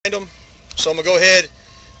random. So I'm going to go ahead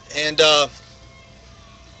and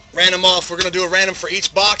random off. We're going to do a random for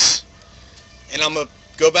each box. And I'm going to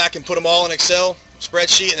go back and put them all in Excel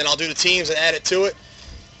spreadsheet. And then I'll do the teams and add it to it.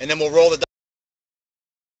 And then we'll roll the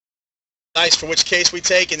dice for which case we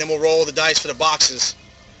take. And then we'll roll the dice for the boxes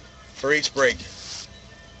for each break.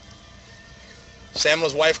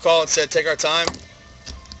 Samuel's wife called and said, take our time.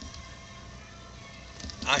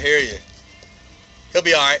 I hear you. He'll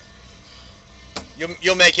be all right.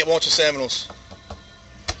 You'll make it, won't you, Seminoles?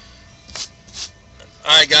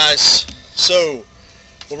 All right, guys. So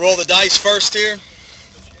we'll roll the dice first here.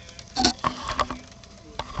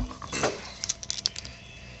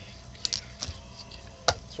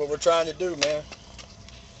 That's what we're trying to do, man.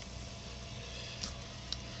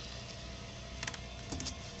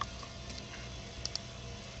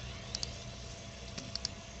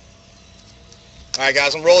 All right,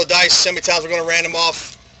 guys. I'm gonna roll the dice. How many times we're gonna random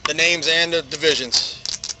off the names and the divisions?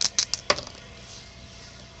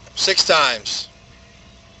 6 times.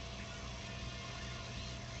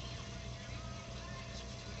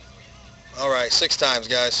 All right, 6 times,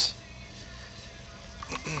 guys.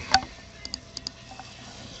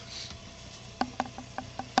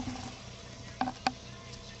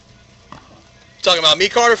 Talking about me,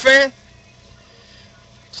 Carter fan?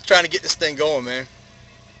 Just trying to get this thing going, man.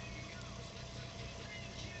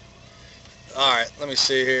 All right, let me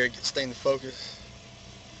see here. Get this thing to focus.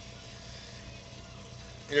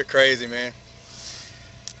 You're crazy, man.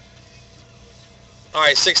 All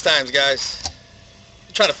right, 6 times, guys.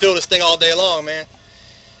 I'm trying to fill this thing all day long, man.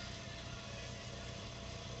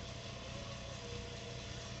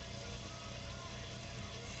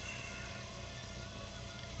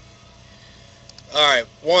 All right,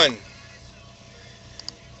 1,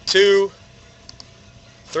 2,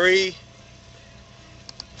 3,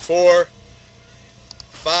 4,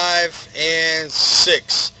 5, and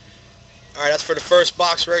 6. All right, that's for the first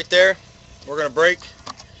box right there. We're gonna break.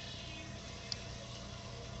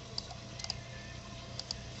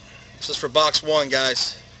 This is for box 1,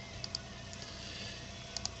 guys.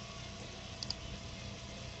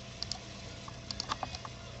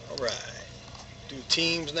 All right, do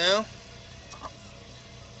teams now.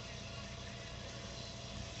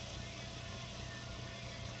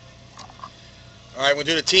 All right, we'll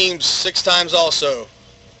do the teams 6 times also.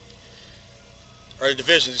 Or the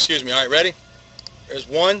divisions, excuse me. All right, ready? There's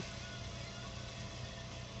 1.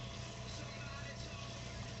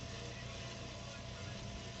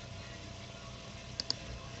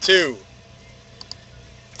 2,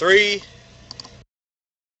 3,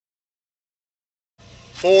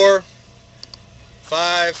 4,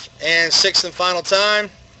 5, and 6 and final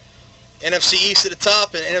time. NFC East at the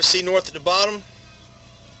top and NFC North at the bottom.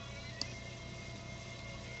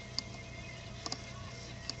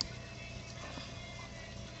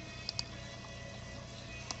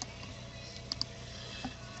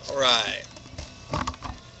 All right.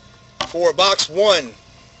 For box 1.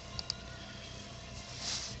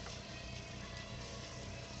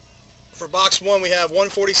 For box 1, we have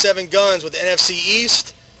 147 Guns with the NFC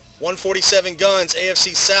East, 147 Guns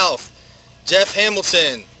AFC South. Jeff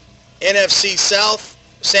Hamilton, NFC South.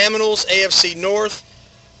 Seminoles, AFC North.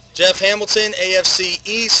 Jeff Hamilton, AFC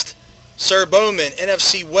East. Sir Bowman,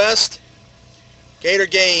 NFC West. Gator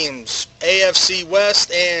Games, AFC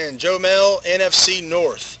West. And Joe Mel, NFC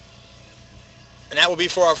North. And that will be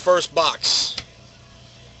for our first box.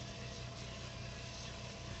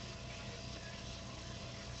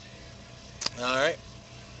 All right.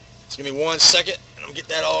 Just give me 1 second, and I'll get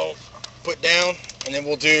that all put down, and then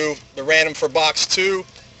we'll do the random for box 2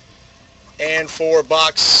 and for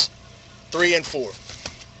box 3 and 4.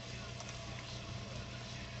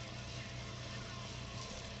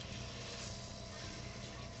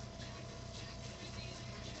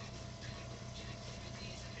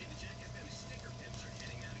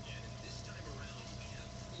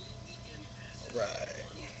 Right.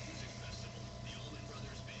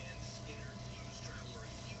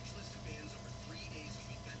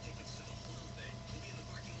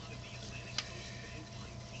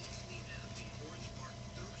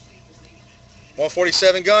 One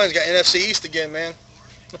 147 Guns got NFC East again, man.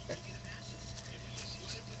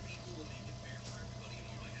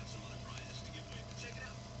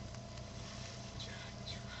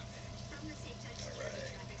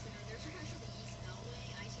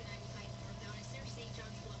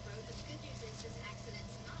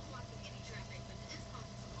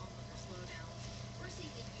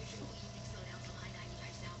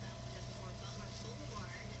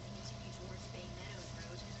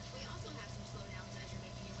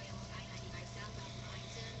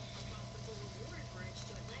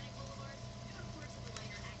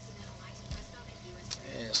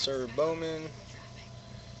 Yes, sir, Bowman.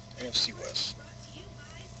 NFC West.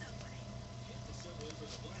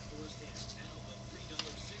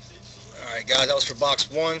 All right, guys, that was for box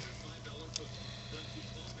 1. Go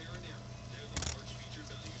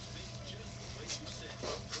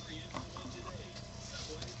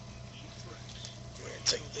ahead and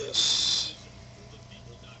take this.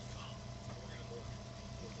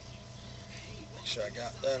 Make sure I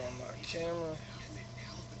got that on my camera.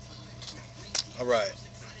 All right.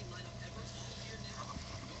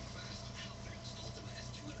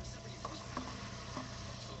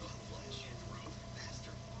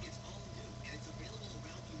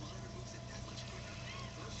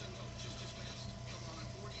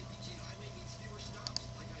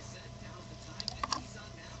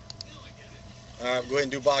 All right, go ahead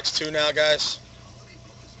and do box 2 now, guys.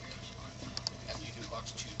 After you do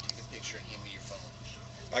box 2, take a picture and hand me your phone.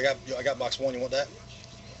 I got box 1. You want that?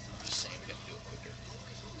 I'm just saying, we got to do it quicker.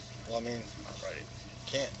 Well, I mean, I'll write it.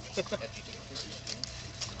 can't. After you take a picture,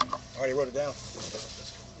 I already wrote it down. I'm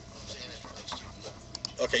saying after the next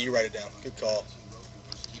 2. Okay, you write it down. Good call.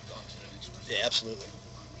 Keep going to the next one. Yeah, absolutely.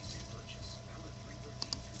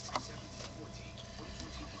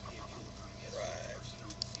 Right.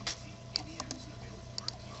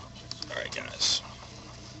 All right, guys.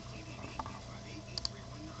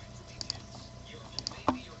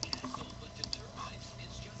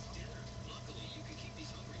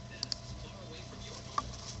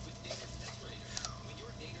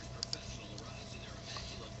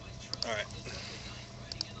 All right.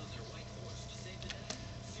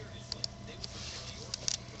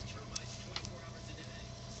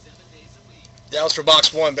 That was for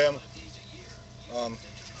box 1, Bama.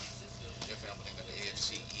 Jeff Hamilton got the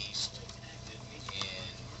AFC East and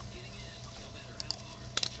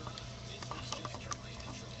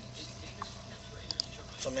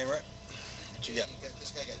Something ain't right? What you got?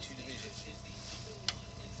 This guy got 2 divisions.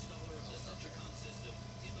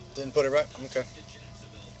 Didn't put it right? Okay.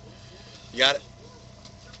 You got it?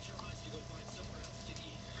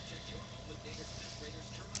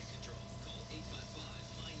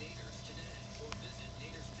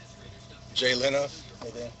 Jay Leno.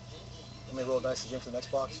 Hey, Dan. Let me roll dice again for the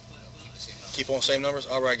next box. Keep on same numbers?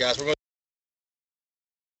 All right, guys. We're going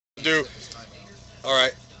to do... All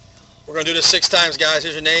right. We're going to do this 6 times, guys.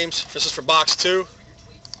 Here's your names. This is for box 2. All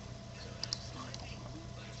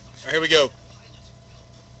right, here we go.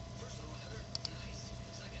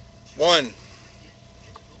 1,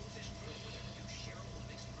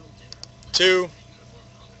 2,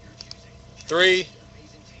 3,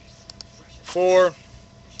 4,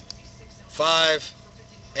 5,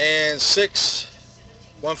 and 6.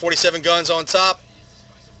 147 guns on top,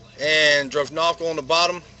 and Drovnogel on the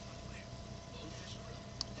bottom.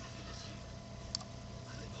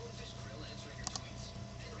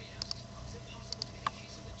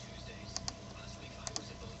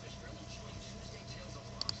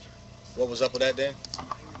 What was up with that, Dan?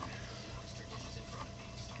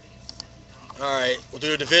 All right, we'll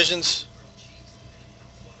do the divisions.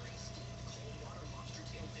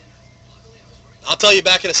 I'll tell you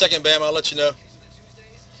back in a second, Bam. I'll let you know.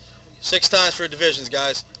 6 times for divisions,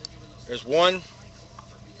 guys. There's 1,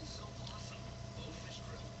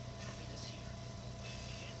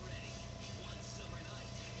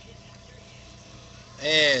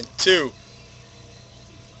 and 2,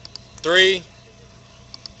 3,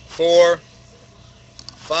 4,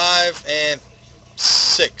 5, and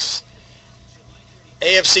 6.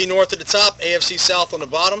 AFC North at the top, AFC South on the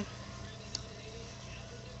bottom.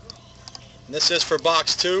 And this is for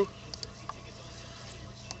box 2.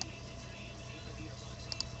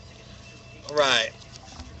 All right.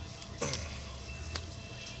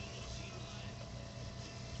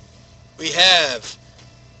 We have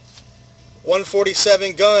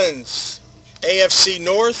 147 guns, AFC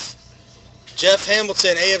North. Jeff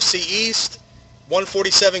Hamilton, AFC East.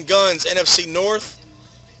 147 guns, NFC North.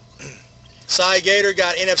 Cy Gator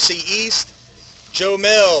got NFC East. Joe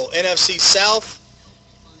Mel, NFC South.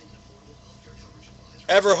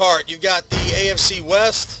 Everhart, you got the AFC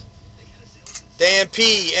West. Dan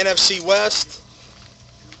P, NFC West.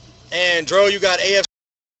 And Dro, you got AFC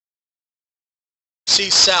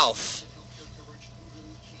South.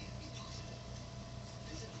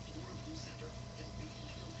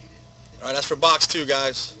 All right, that's for box 2,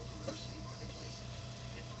 guys.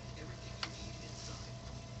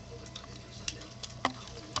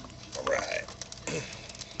 All right.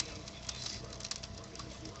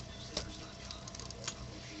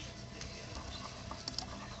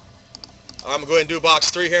 I'm going to go ahead and do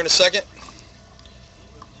box 3 here in a second.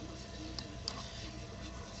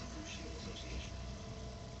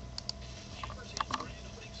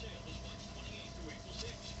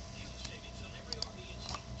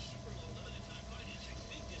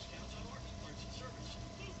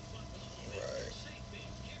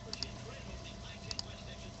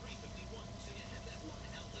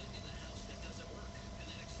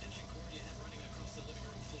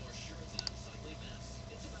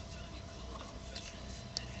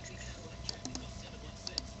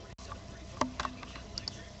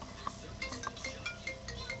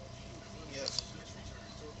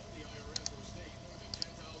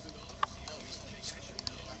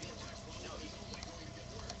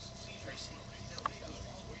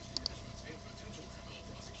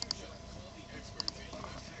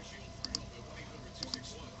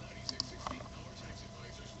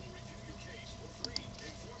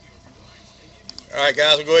 All right,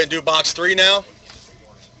 guys, we'll go ahead and do box 3 now.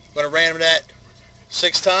 I'm going to random that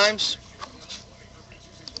 6 times.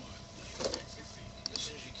 As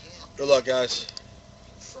soon as you can. Good luck, guys.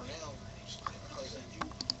 For now.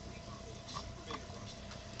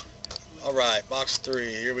 All right, box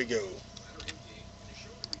 3. Here we go.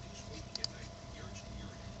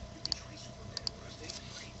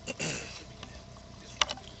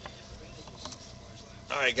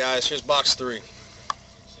 All right, guys, here's box 3.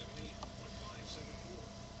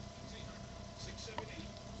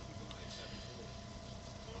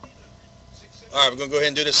 All right, we're going to go ahead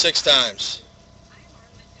and do this 6 times.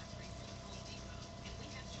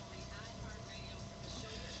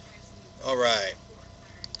 All right.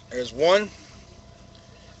 There's 1.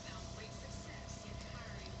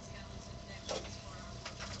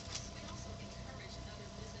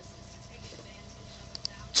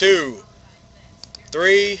 2,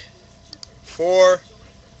 3, 4,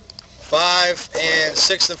 5, and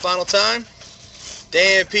 6th and final time.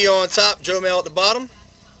 Dan P on top, Joe Mel at the bottom.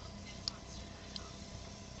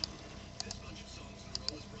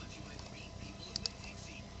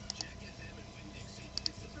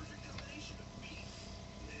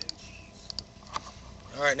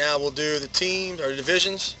 All right, now we'll do the teams or the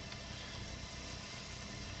divisions.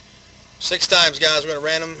 6 times, guys. We're going to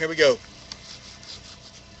random. Here we go.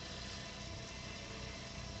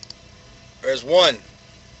 There's 1.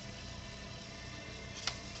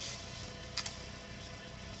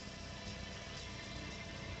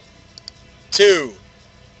 2,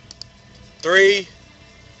 3,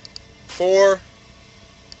 4,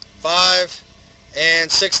 5,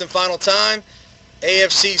 and 6th and final time.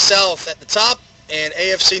 AFC South at the top and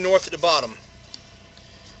AFC North at the bottom.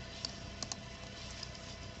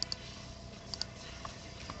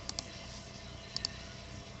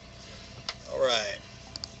 All right.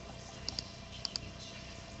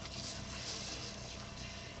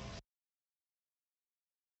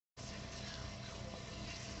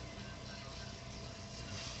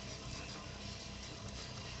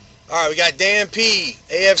 All right, we got Dan P,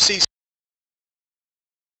 AFC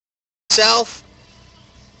South.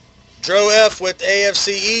 Dro F with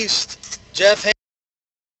AFC East. Jeff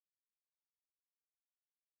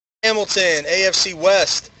Hamilton, AFC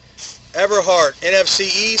West. Everhart, NFC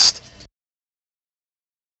East.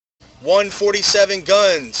 147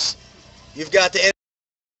 Guns. You've got the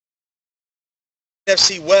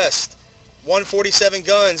NFC West. 147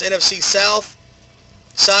 Guns, NFC South.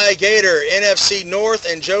 Cy Gator, NFC North,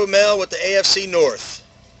 and Joe Mel with the AFC North.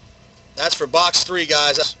 That's for box 3,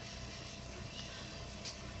 guys.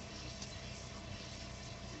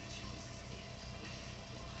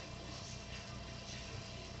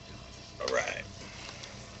 All right.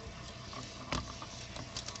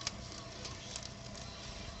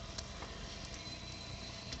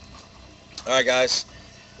 All right, guys.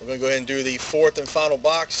 We're going to go ahead and do the 4th and final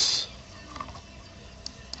box.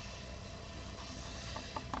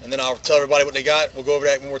 And then I'll tell everybody what they got. We'll go over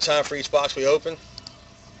that one more time for each box we open.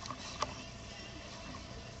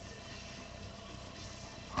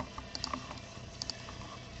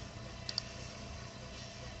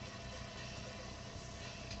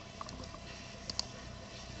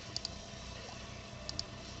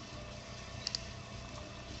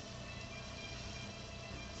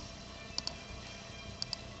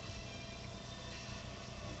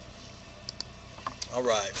 All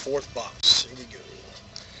right, 4th box. Here we go.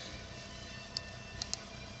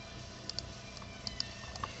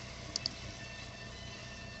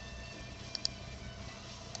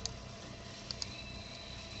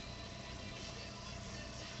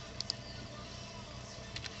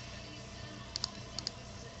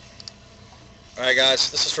 All right, guys,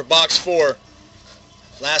 this is for box 4.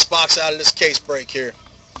 Last box out of this case break here.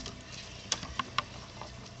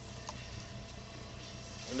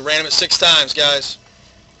 I'm going to random it 6 times, guys.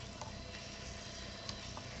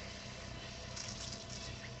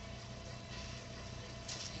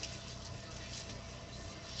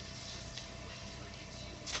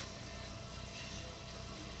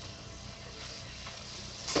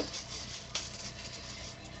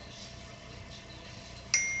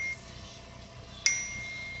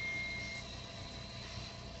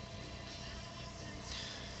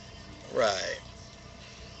 Right.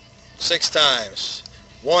 6 times.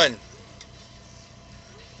 1,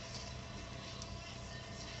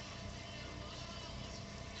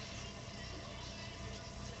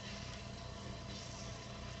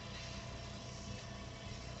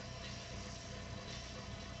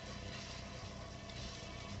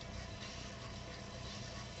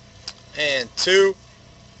 2,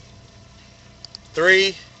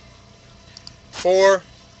 3, 4,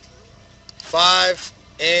 5,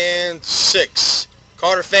 and 6.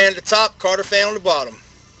 Carter fan at the top, Carter fan on the bottom.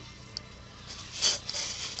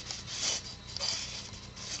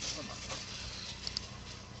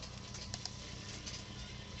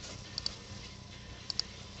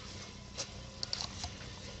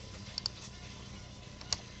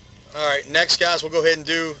 All right, next, guys, we'll go ahead and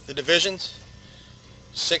do the divisions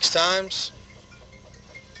 6 times.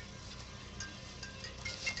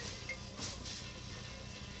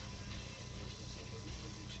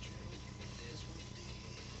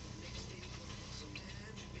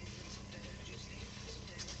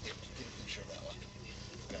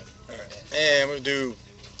 All right, and we'll do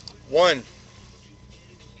 1,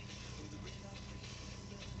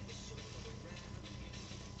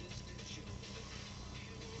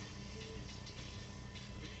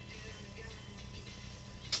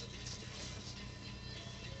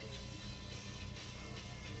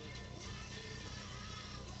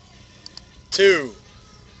 2,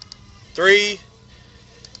 3,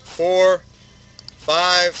 4,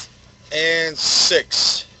 5, and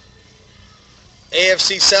 6.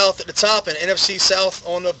 AFC South at the top and NFC South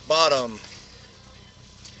on the bottom.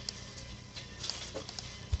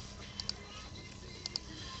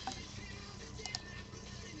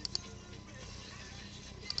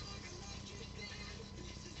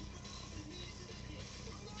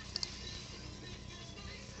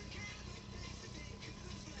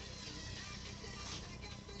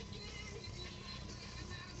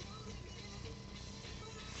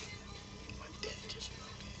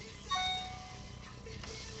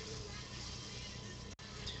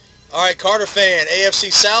 All right, Carter fan,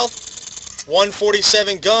 AFC South,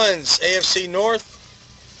 147 Guns, AFC North.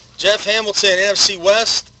 Jeff Hamilton, NFC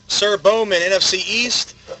West. Sir Bowman, NFC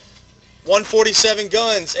East. 147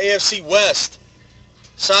 Guns, AFC West.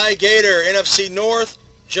 Cy Gator, NFC North.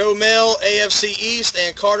 Joe Mel, AFC East.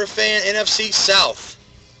 And Carter fan, NFC South.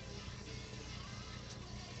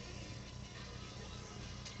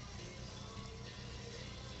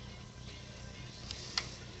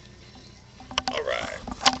 All right.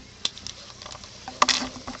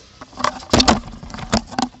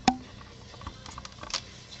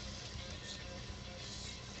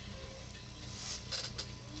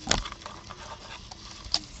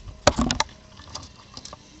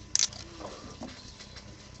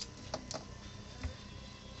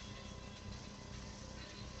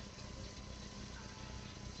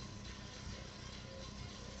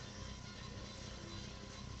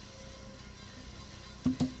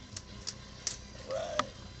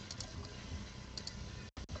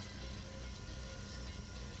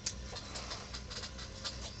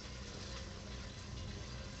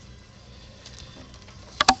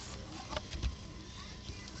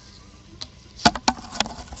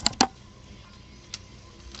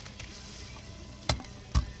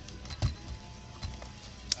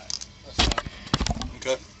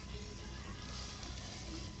 Okay.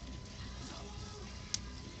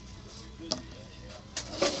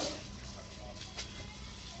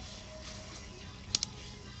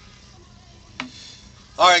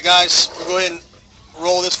 All right, guys, we'll go ahead and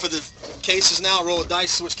roll this for the cases now. Roll a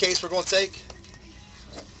dice, which case we're going to take.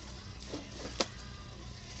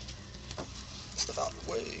 Stuff out of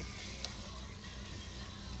the way.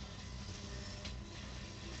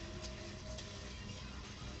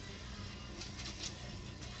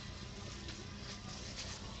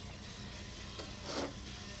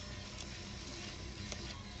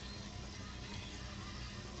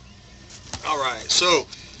 All right, so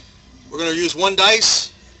we're going to use one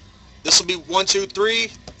dice. This will be 1, 2, 3,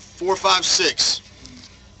 4, 5, 6.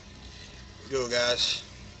 Here we go, guys.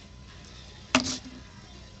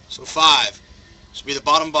 So 5. This will be the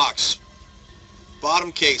bottom box.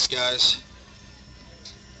 Bottom case, guys.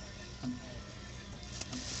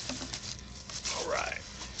 All right.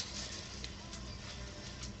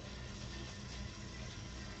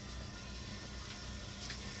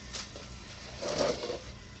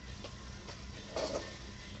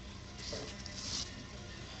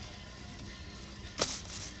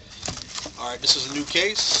 All right, this is a new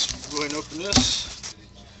case. Go ahead and open this.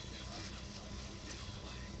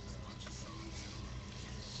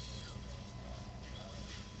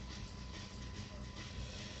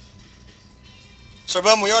 So,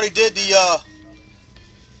 Bum, we already did the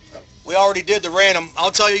random. I'll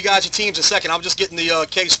tell you guys your teams in a second. I'm just getting the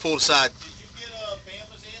case pulled aside. Did you get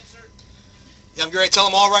Bama's answer? Yeah, I'm going to tell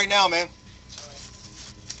them all right now, man.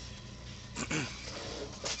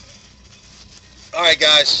 All right,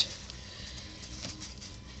 guys.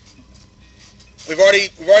 We've already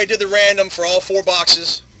did the random for all 4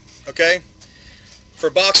 boxes. Okay. For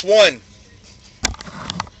box 1,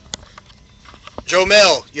 Joe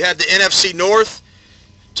Mel, you had the NFC North.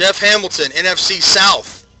 Jeff Hamilton, NFC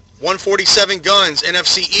South. 147 Guns,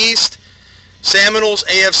 NFC East. Seminoles,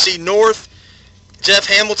 AFC North. Jeff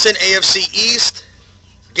Hamilton, AFC East.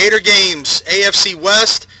 Gator Games, AFC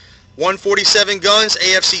West. 147 Guns,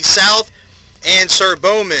 AFC South. And Sir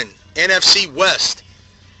Bowman, NFC West.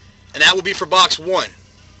 And that will be for box 1.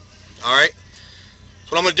 All right.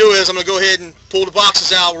 So what I'm going to do is I'm going to go ahead and pull the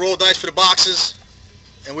boxes out, roll the dice for the boxes,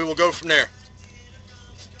 and we will go from there.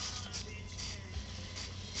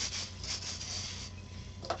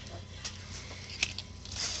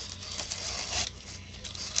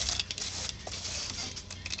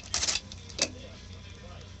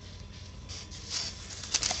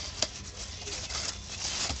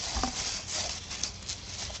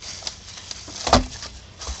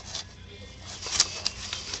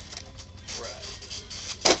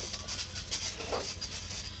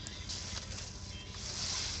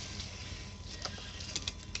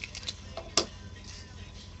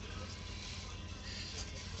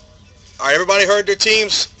 All right, everybody heard their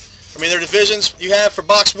teams, their divisions you have for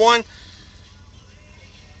box 1?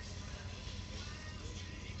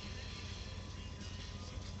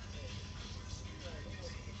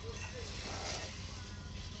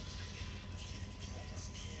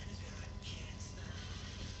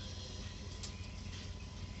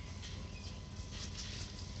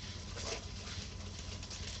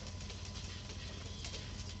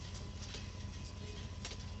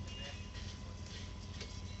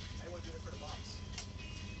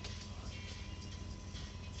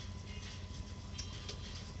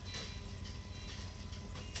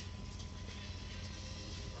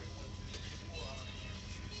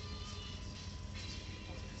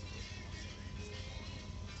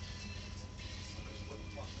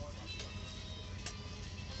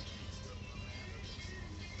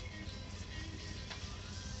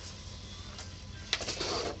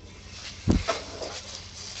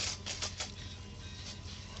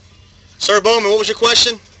 Sir Bowman, what was your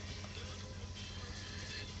question?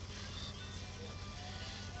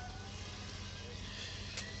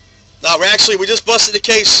 No, we just busted the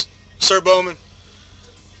case, Sir Bowman.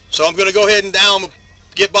 So I'm going to go ahead and down,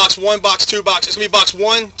 get box 1, box 2, box. It's going to be box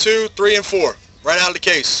 1, 2, 3, and 4, right out of the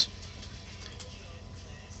case.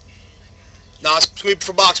 No, it's going to be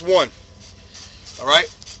for box 1. All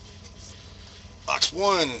right? Box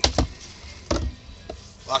 1,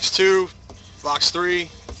 box 2, box 3,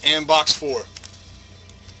 and box 4.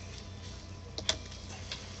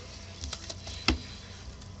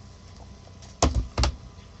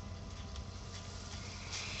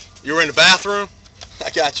 You were in the bathroom? I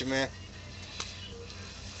got you, man.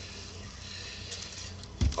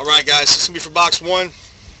 All right, guys, this is going to be for box 1.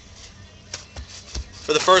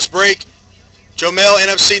 For the first break, Joe Mel,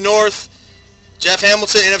 NFC North. Jeff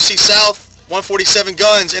Hamilton, NFC South. 147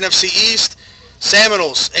 Guns, NFC East.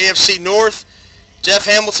 Seminoles, AFC North. Jeff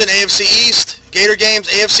Hamilton, AFC East. Gator Games,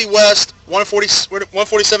 AFC West.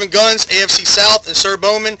 147 Guns, AFC South. And Sir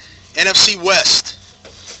Bowman, NFC West.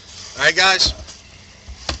 All right, guys.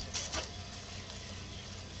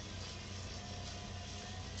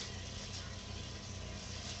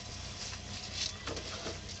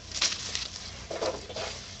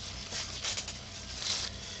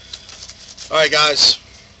 All right, guys.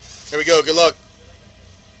 Here we go. Good luck.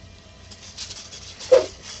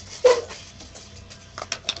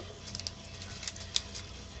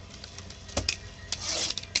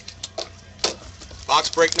 Box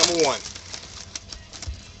break number 1.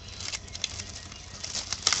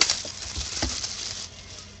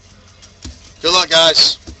 Good luck,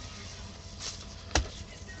 guys.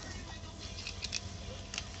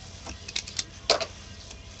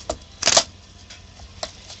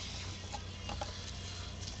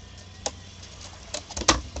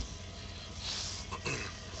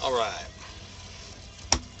 All right.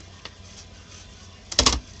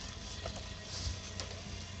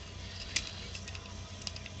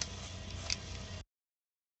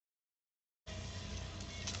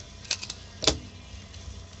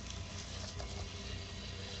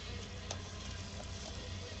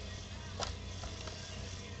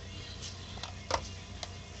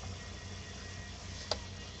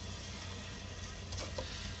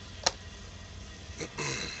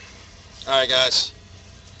 All right, guys.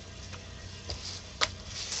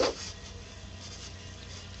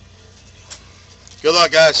 Good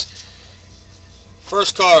luck, guys.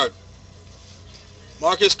 First card,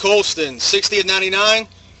 Marcus Colston, 60 of 99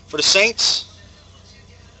 for the Saints.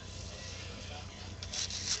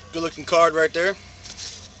 Good looking card right there.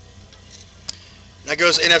 That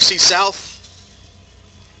goes NFC South.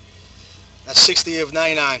 That's 60 of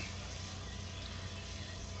 99.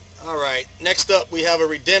 All right, next up we have a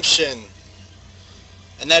redemption.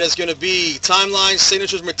 And that is going to be Timeline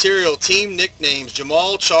Signatures Material, Team Nicknames,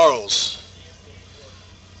 Jamal Charles.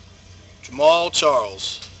 Jamal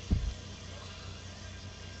Charles.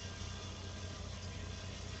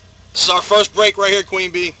 This is our first break right here,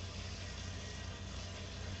 Queen Bee.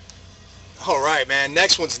 All right, man.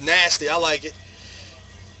 Next one's nasty. I like it.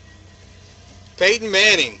 Peyton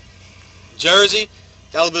Manning. Jersey.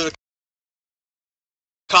 Got a little bit of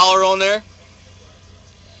collar on there.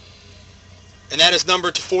 And that is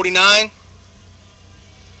number 49.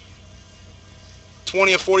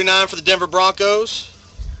 20 of 49 for the Denver Broncos.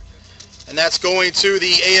 And that's going to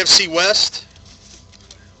the AFC West.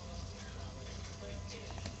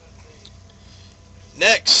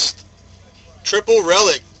 Next, triple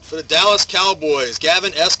relic for the Dallas Cowboys.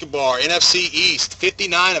 Gavin Escobar, NFC East,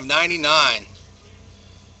 59 of 99.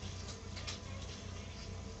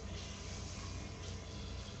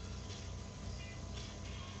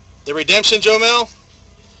 The redemption, Jomel,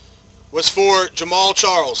 was for Jamal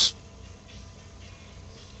Charles.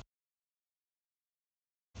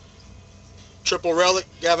 Triple relic,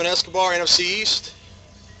 Gavin Escobar, NFC East.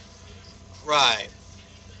 Right.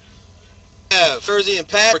 We have Jersey and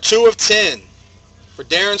Pat for 2 of 10 for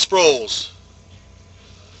Darren Sproles.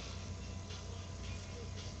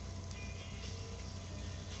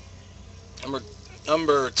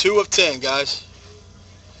 Number 2 of 10, guys.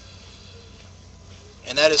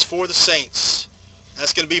 And that is for the Saints.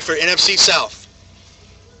 That's going to be for NFC South.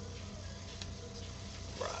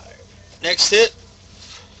 Right. Next hit.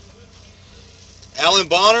 Alan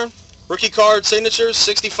Bonner, rookie card signatures,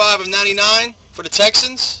 65 of 99 for the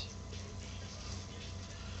Texans.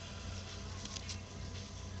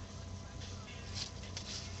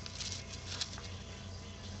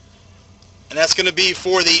 And that's going to be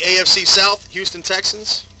for the AFC South, Houston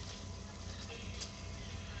Texans.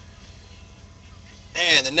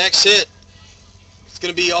 And the next hit, it's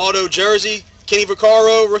going to be auto jersey, Kenny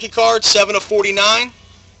Vaccaro, rookie card, 7 of 49.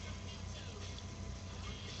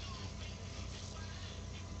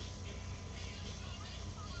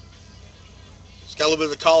 It's got a little bit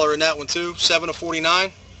of a collar in that one too, 7 of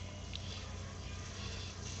 49.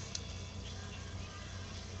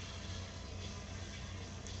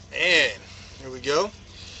 And here we go.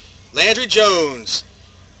 Landry Jones,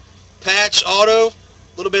 patch auto,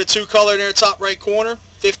 a little bit of 2 color in there, top right corner.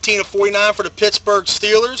 15 of 49 for the Pittsburgh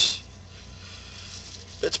Steelers.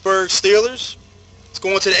 Pittsburgh Steelers. It's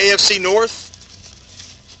going to the AFC North.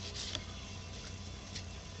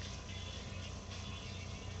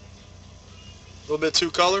 A little bit of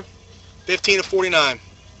 2 color. 15 of 49.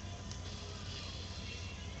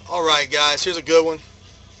 All right, guys, here's a good one.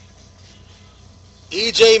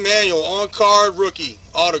 E.J. Manuel, on-card rookie,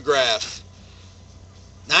 autograph.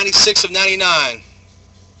 96 of 99.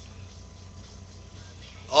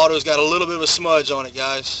 Auto's got a little bit of a smudge on it,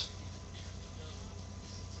 guys.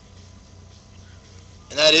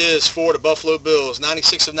 And that is for the Buffalo Bills,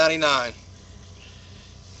 96 of 99.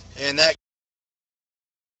 And that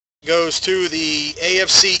goes to the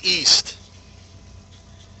AFC East.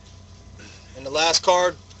 And the last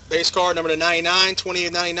card, base card, number 99, 20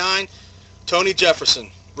 of 99, Tony Jefferson,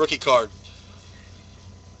 rookie card.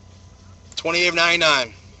 20 of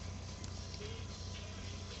 99.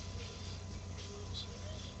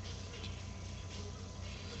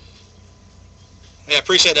 Yeah,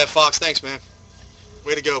 appreciate that, Fox. Thanks, man.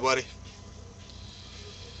 Way to go, buddy.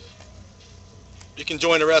 You can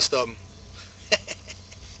join the rest of them.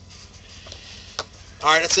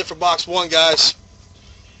 All right, that's it for box 1, guys.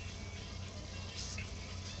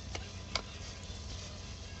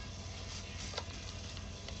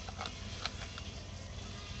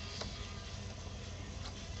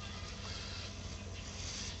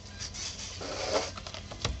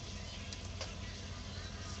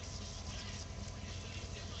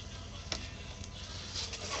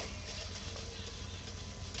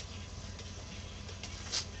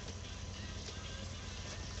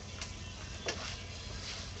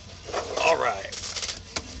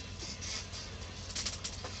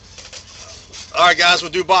 All right, guys, we'll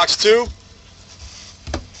do box 2.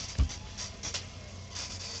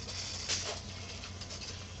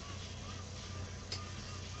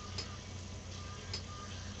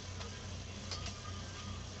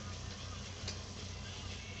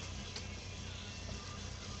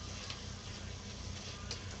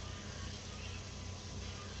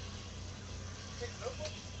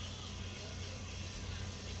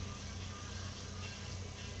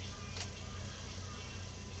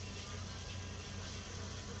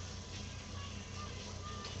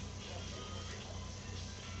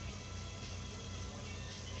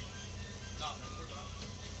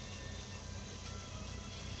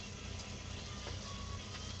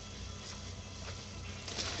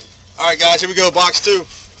 All right, guys, here we go. Box 2.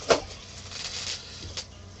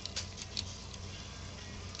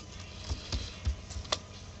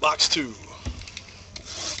 Box 2.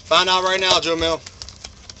 Find out right now, Joe Mill.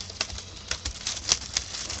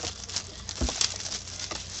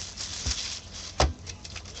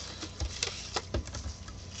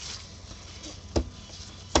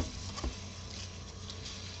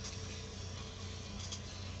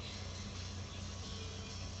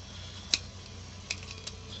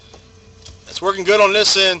 It's working good on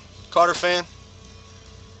this end, Carter fan.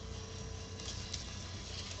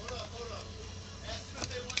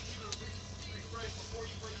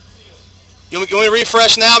 You want me to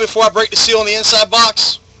refresh now before I break the seal on the inside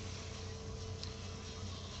box?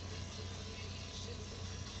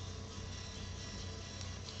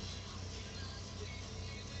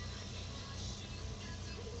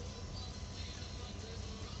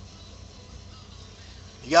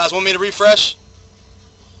 You guys want me to refresh?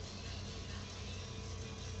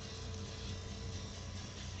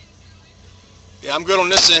 Yeah, I'm good on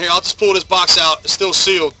this end here. I'll just pull this box out. It's still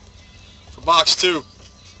sealed for box 2.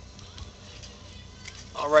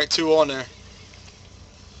 I'll write 2 on there.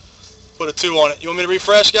 Put a 2 on it. You want me to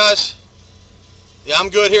refresh, guys? Yeah, I'm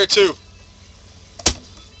good here too.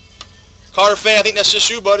 Carter fan, I think that's just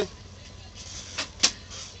you, buddy.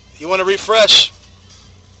 You want to refresh?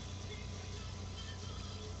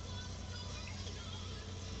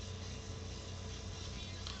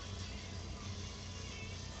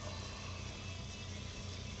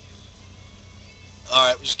 All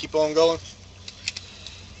right, we just keep on going.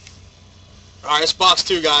 All right, it's box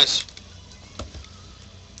 2, guys.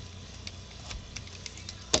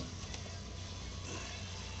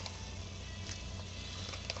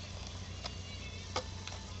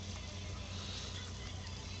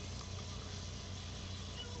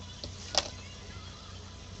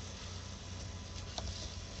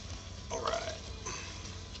 All right.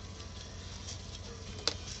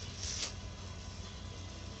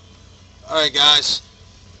 All right, guys.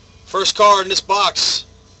 First card in this box.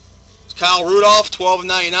 Kyle Rudolph,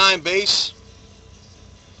 12/99 base.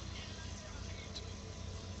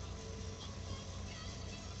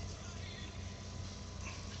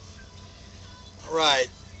 All right,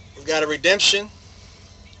 we've got a redemption.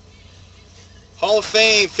 Hall of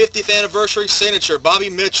Fame 50th anniversary signature, Bobby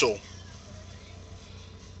Mitchell.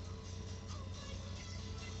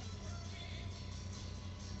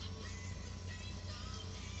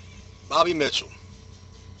 Bobby Mitchell.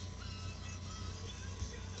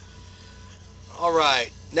 All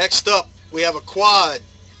right, next up we have a quad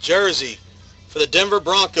jersey for the Denver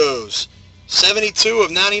Broncos,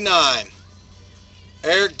 72/99.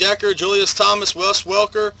 Eric Decker, Julius Thomas, Wes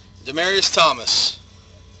Welker, Demarius Thomas.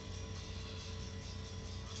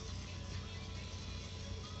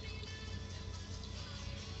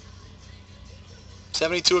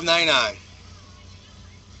 $72/99.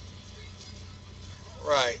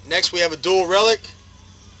 Right, next we have a dual relic,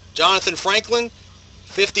 Jonathan Franklin,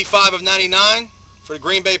 55/99 for the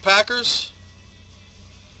Green Bay Packers.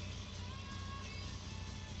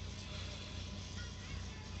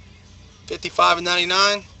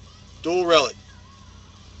 $55/99, dual relic.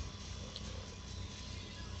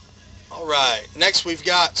 All right, next we've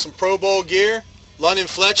got some Pro Bowl gear, London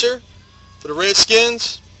Fletcher for the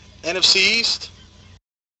Redskins, NFC East.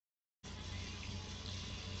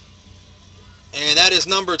 And that is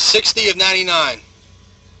numbered 60/99.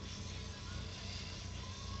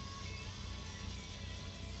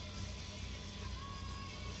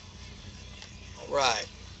 All right.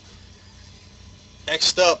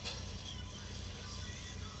 Next up,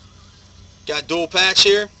 got dual patch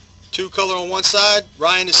here. 2 color on one side.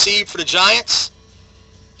 Ryan Nassib for the Giants,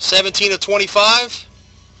 17/25.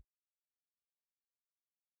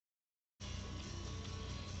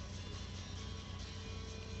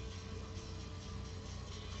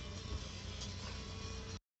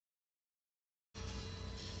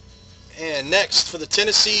 And next for the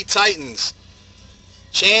Tennessee Titans,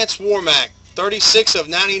 Chance Warmack,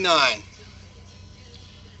 36/99.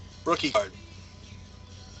 Rookie card.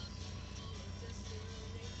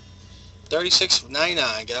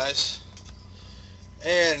 36/99, guys.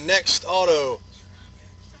 And next auto,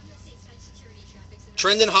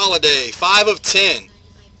 Trendon Holiday, 5/10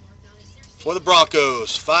 for the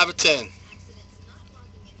Broncos, 5/10.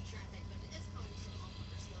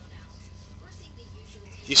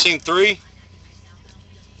 You seen 3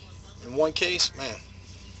 in one case, man.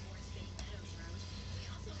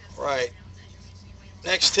 Right.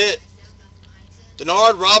 Next hit,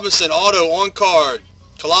 Denard Robinson auto on card,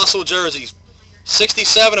 colossal jerseys,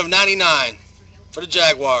 67/99 for the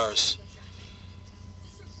Jaguars.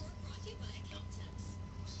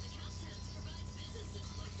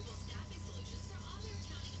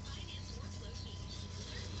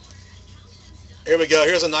 Here we go.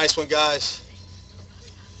 Here's a nice one, guys.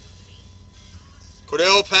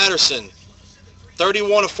 Cordell Patterson,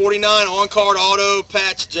 31 of 49 on-card auto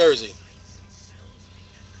patch jersey.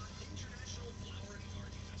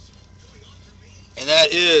 And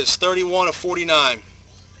that is 31 of 49.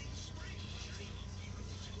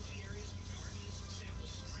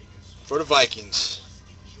 For the Vikings.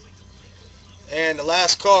 And the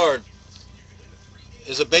last card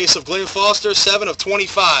is a base of Glenn Foster, 7 of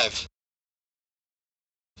 25.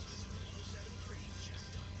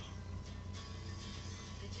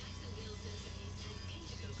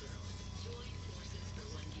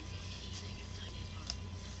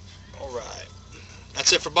 All right.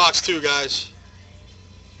 That's it for box 2, guys.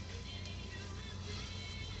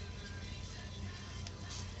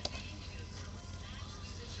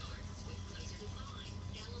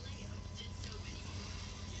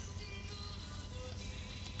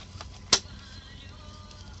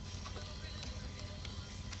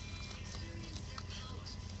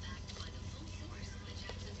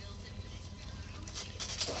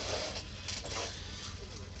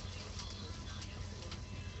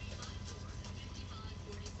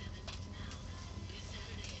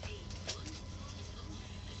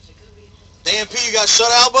 Dan P, you got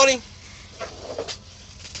shut out, buddy?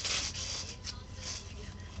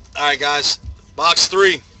 All right, guys. Box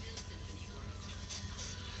 3.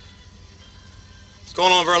 What's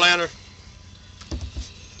going on, Verlander?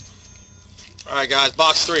 All right, guys.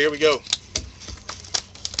 Box 3. Here we go.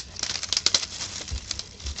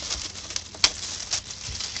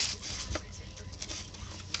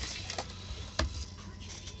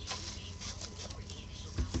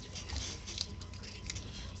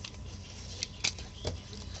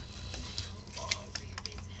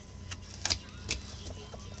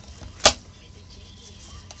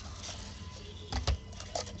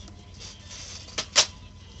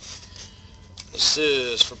 This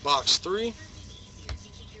is for box 3.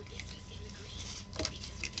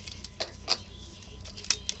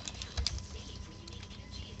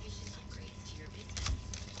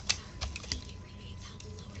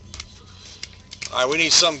 All right, we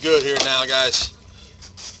need something good here now, guys.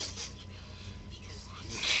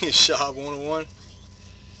 Shot 101.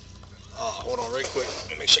 Oh, hold on real quick.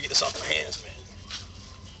 Let me make sure I get this off my hands, man.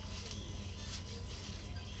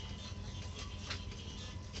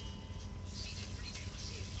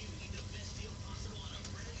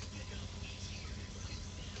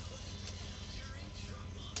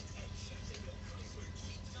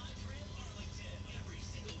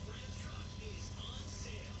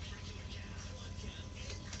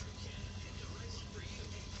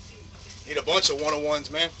 Need a bunch of 101s,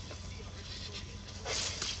 man.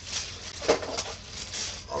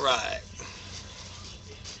 All right.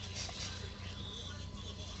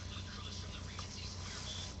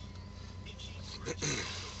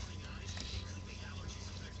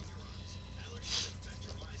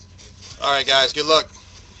 All right, guys. Good luck.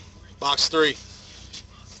 Box 3.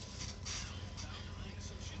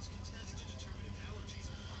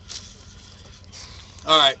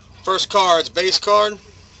 All right. First card's base card.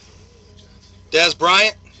 Dez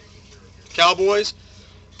Bryant, Cowboys,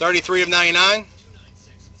 33 of 99.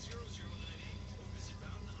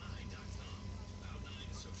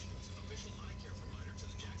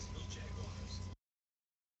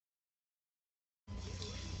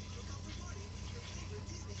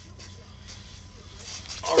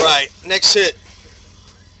 All right, next hit.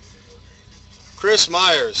 Chris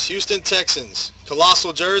Myers, Houston Texans,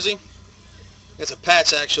 colossal jersey. It's a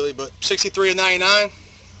patch actually, but 63 of 99.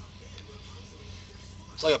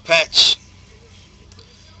 It's like a patch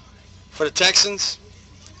for the Texans.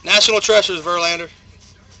 National Treasures, Verlander.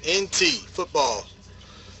 NT, football.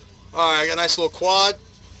 All right, I got a nice little quad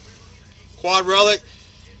relic.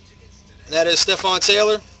 And that is Stephon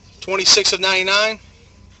Taylor, 26 of 99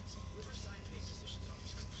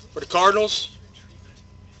 for the Cardinals.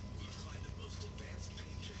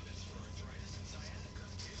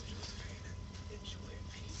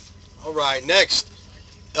 All right, next,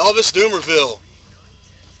 Elvis Dumervil.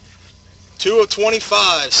 2 of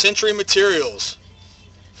 25, Century Materials,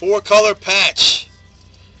 4-color patch.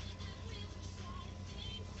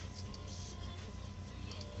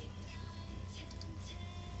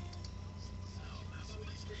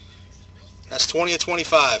 That's 20 of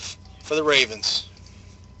 25 for the Ravens.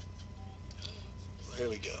 Here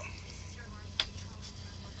we go.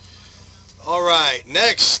 All right,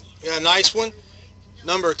 next, we got a nice one.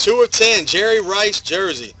 Number 2 of 10, Jerry Rice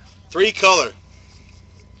jersey, 3-color.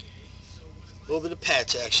 A little bit of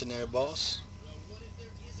patch action there, boss.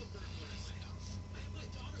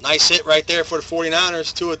 Nice hit right there for the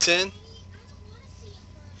 49ers, 2 of 10.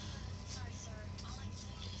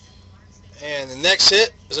 And the next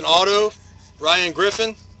hit is an auto, Ryan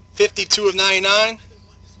Griffin, 52 of 99.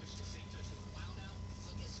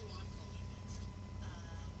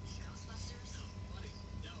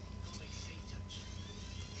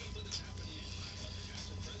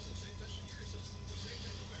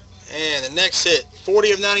 And the next hit,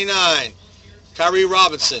 40 of 99, Kyrie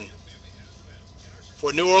Robinson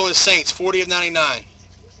for New Orleans Saints, 40 of 99.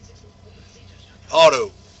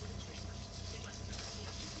 Auto.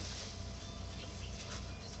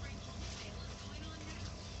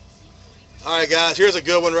 All right, guys, here's a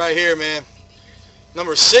good one right here, man.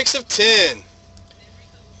 Number 6 of 10,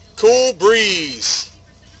 Cool Breeze.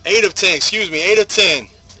 8 of 10, 8 of 10.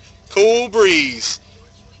 Cool Breeze.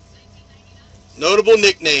 Notable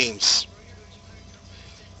nicknames.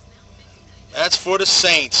 That's for the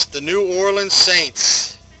Saints, the New Orleans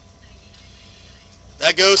Saints.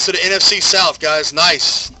 That goes to the NFC South, guys.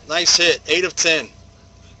 Nice hit. 8 of 10.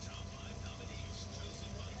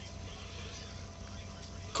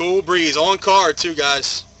 Cool Breeze. On card, too,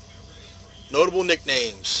 guys. Notable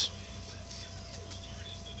nicknames.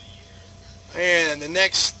 And the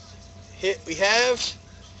next hit we have,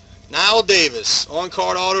 Nile Davis. On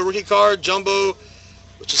card auto rookie card, jumbo,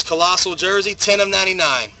 which is colossal jersey, 10 of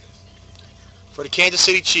 99 for the Kansas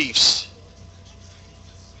City Chiefs.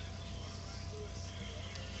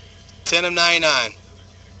 10 of 99.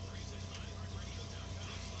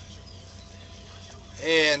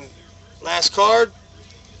 And last card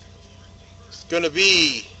is going to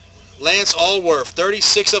be Lance Allworth,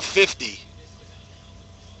 36 of 50.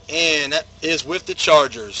 And that is with the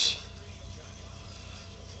Chargers.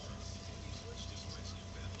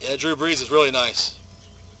 Yeah, Drew Brees is really nice.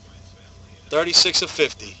 36 of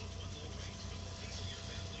 50.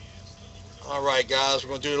 All right, guys, we're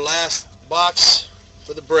going to do the last box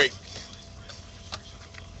for the break.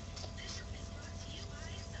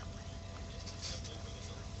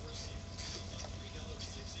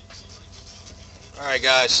 All right,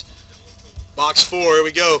 guys. Box 4, here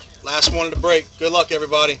we go. Last one of the break. Good luck,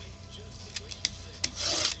 everybody.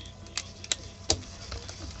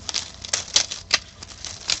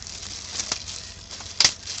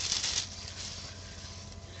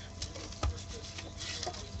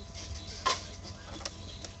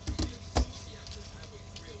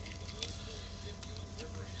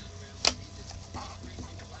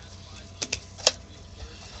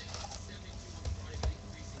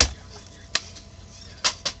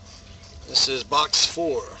 This is box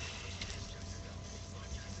 4.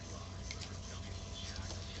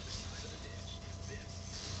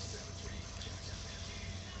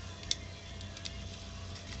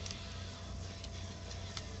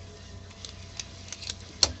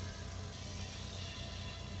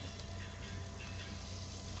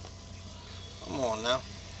 Come on now.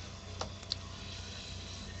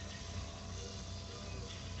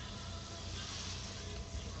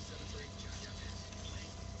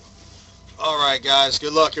 All right, guys,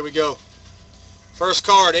 good luck. Here we go. First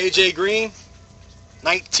card, AJ Green,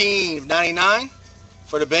 19 of 99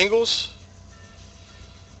 for the Bengals.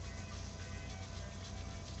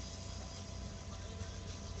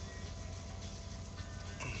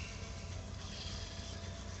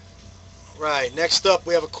 Right, next up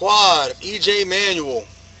we have a quad of EJ Manuel.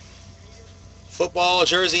 Football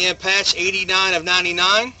jersey and patch, 89 of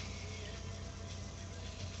 99.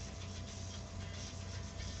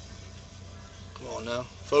 Come on now.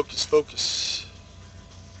 Focus, focus.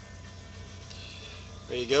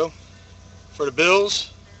 There you go. For the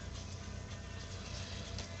Bills.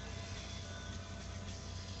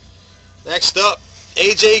 Next up,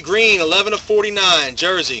 AJ Green, 11 of 49,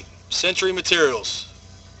 jersey, Century Materials.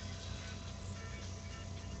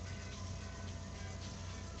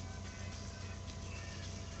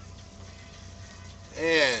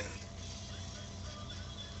 And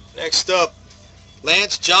next up,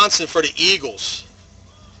 Lance Johnson for the Eagles.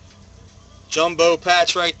 Jumbo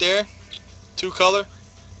patch right there. 2-color.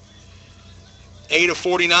 8 of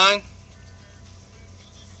 49.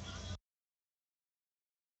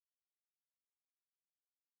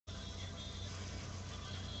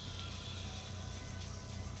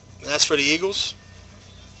 And that's for the Eagles.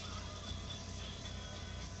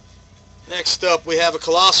 Next up, we have a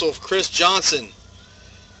colossal of Chris Johnson.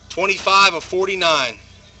 25 of 49.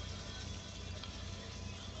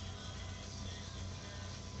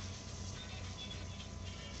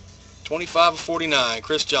 $25 of 49,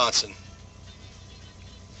 Chris Johnson.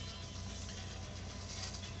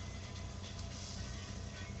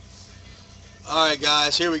 All right,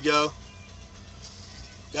 guys, here we go.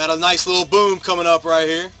 Got a nice little boom coming up right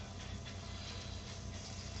here.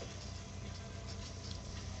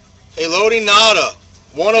 Elodie Nada,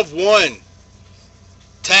 1 of 1,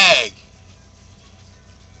 tag.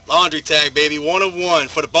 Laundry tag, baby. 1 of 1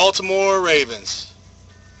 for the Baltimore Ravens.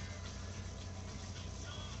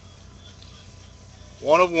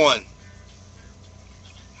 1 of 1.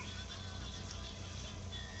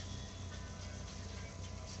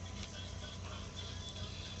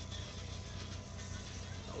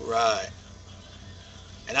 All right.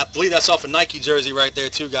 And I believe that's off a Nike jersey right there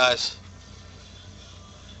too, guys.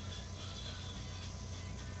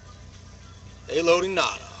 Hello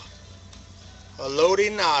nada. Hello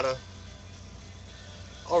nada.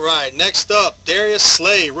 All right, next up, Darius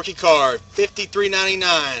Slay, rookie card,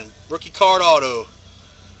 $53.99, rookie card auto.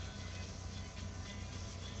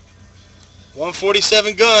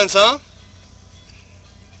 147 guns, huh?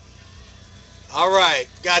 All right,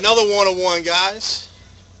 got another 1 of 1, guys.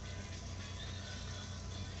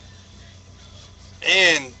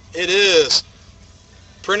 And it is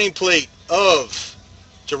printing plate of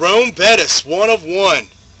Jerome Bettis, 1 of 1.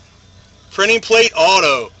 Printing plate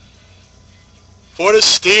auto for the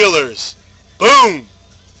Steelers. Boom!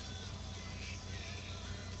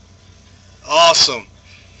 Awesome.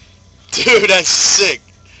 Dude, that's sick.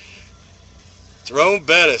 Jerome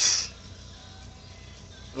Bettis.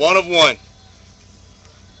 1 of 1.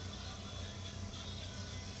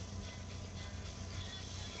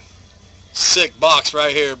 Sick box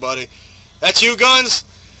right here, buddy. That's you, Guns?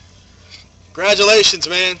 Congratulations,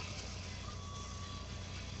 man.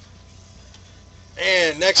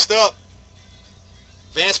 And next up,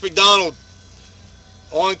 Vance McDonald,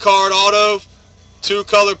 on-card auto,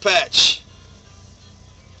 2-color patch.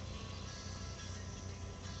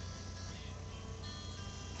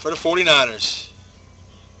 For the 49ers.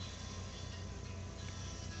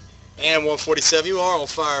 And 147, you are on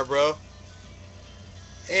fire, bro.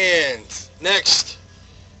 And next,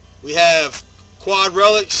 we have Quad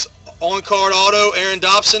Relics, on-card auto, Aaron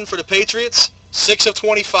Dobson for the Patriots, 6 of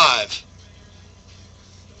 25.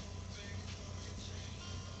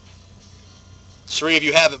 Three of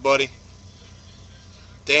you have it, buddy.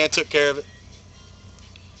 Dan took care of it.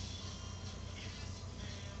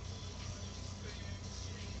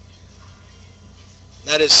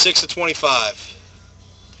 That is 6 of 25.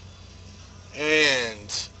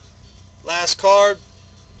 And last card,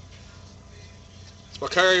 it's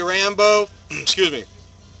Bakari Rambo. Excuse me.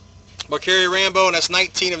 Bakari Rambo, and that's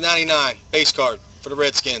 19 of 99. Base card for the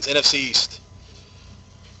Redskins, NFC East.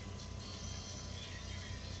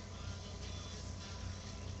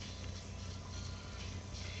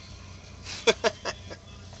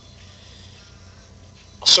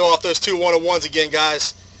 I'll show off those 2 1 of 1s again,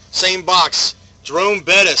 guys. Same box. Jerome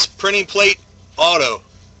Bettis, printing plate auto.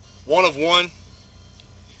 1 of 1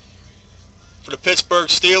 for the Pittsburgh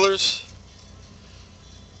Steelers.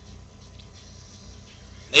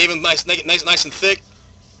 Even nice and thick.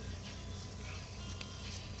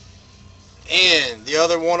 And the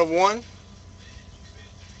other 1 of 1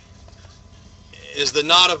 is the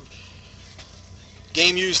not a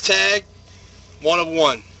game used tag. 1 of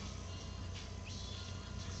 1.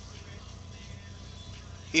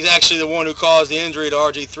 He's actually the one who caused the injury to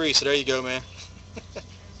RG3, so there you go, man.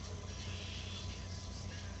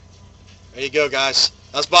 There you go, guys.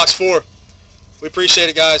 That's box 4. We appreciate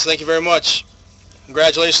it, guys. Thank you very much.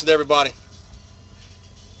 Congratulations to everybody.